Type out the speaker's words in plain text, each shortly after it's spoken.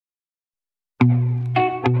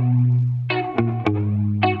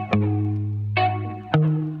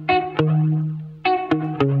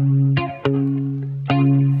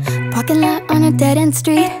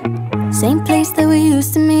street, same place that we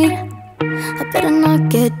used to meet. I better not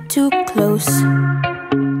get too close.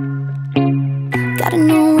 Gotta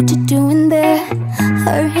know what you're doing there.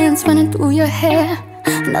 Her hands running through your hair.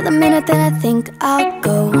 Another minute then I think I'll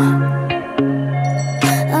go.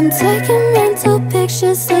 I'm taking mental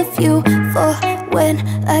pictures of you for when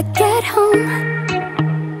I get home.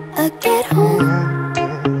 I get home.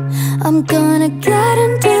 I'm gonna get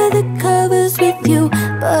under the covers with you,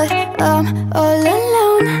 but I'm all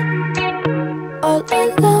alone. All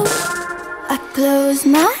alone. I close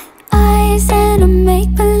my eyes and I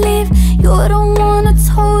make believe you're the one that's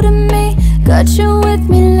holding me. Got you with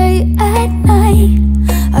me late at night.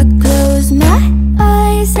 I close my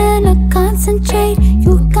eyes and I concentrate.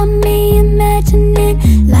 You got me imagining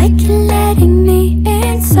like you're letting me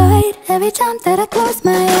inside. Every time that I close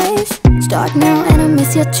my eyes, it's dark now and I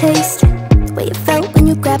miss your taste. The way it felt when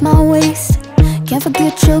you grabbed my waist. Can't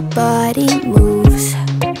forget your body moves.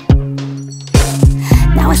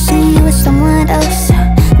 Now I see you with someone else.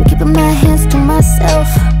 I'm keeping my hands to myself,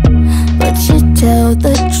 but you tell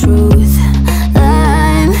the truth.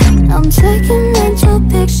 I'm taking mental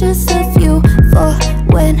pictures of you for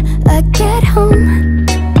when I get home.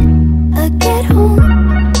 I get home.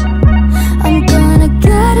 I'm gonna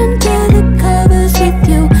get under the covers with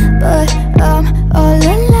you, but I'm all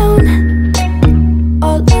alone.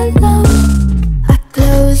 All alone. I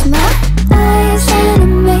close my eyes and I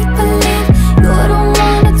make believe you're the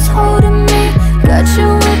one that's holding me. Got you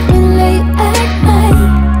with me late at night.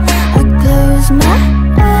 I close my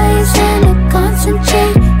eyes and I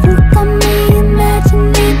concentrate. You got me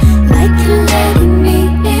imagining like you're letting me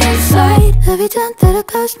inside. Every time that I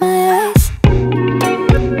close my eyes.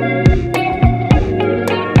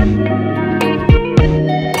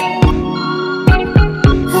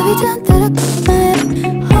 Every time that I close my eyes.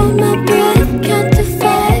 Hold my breath, count to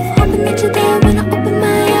 5. Hoping that you're there when I open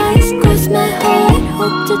my eyes. Cross my heart,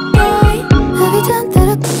 hope to die. Every time that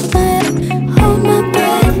I close my eyes. Hold my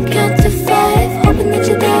breath, count to 5. Hoping that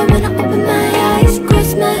you're there when I open my eyes. Cross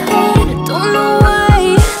my heart, I don't know why.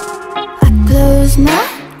 I close my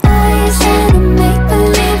eyes and I make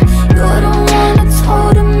believe you're the one that's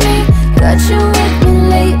holding me. Got you with me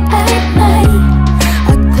late at night.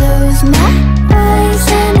 I close my eyes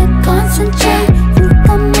and I concentrate. You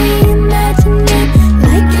got me imagining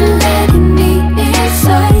like you're letting me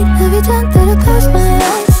inside. Every time that I close my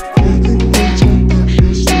eyes.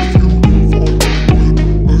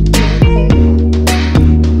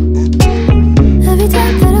 Every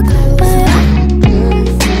time that I close my eyes.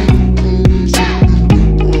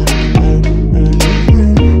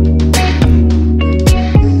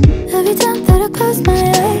 Every time that I close my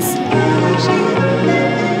eyes.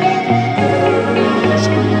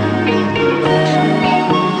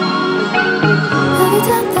 Every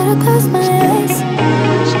time that I close my eyes.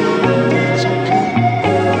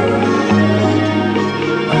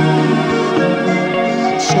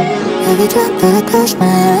 Every time that I close my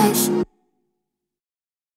eyes.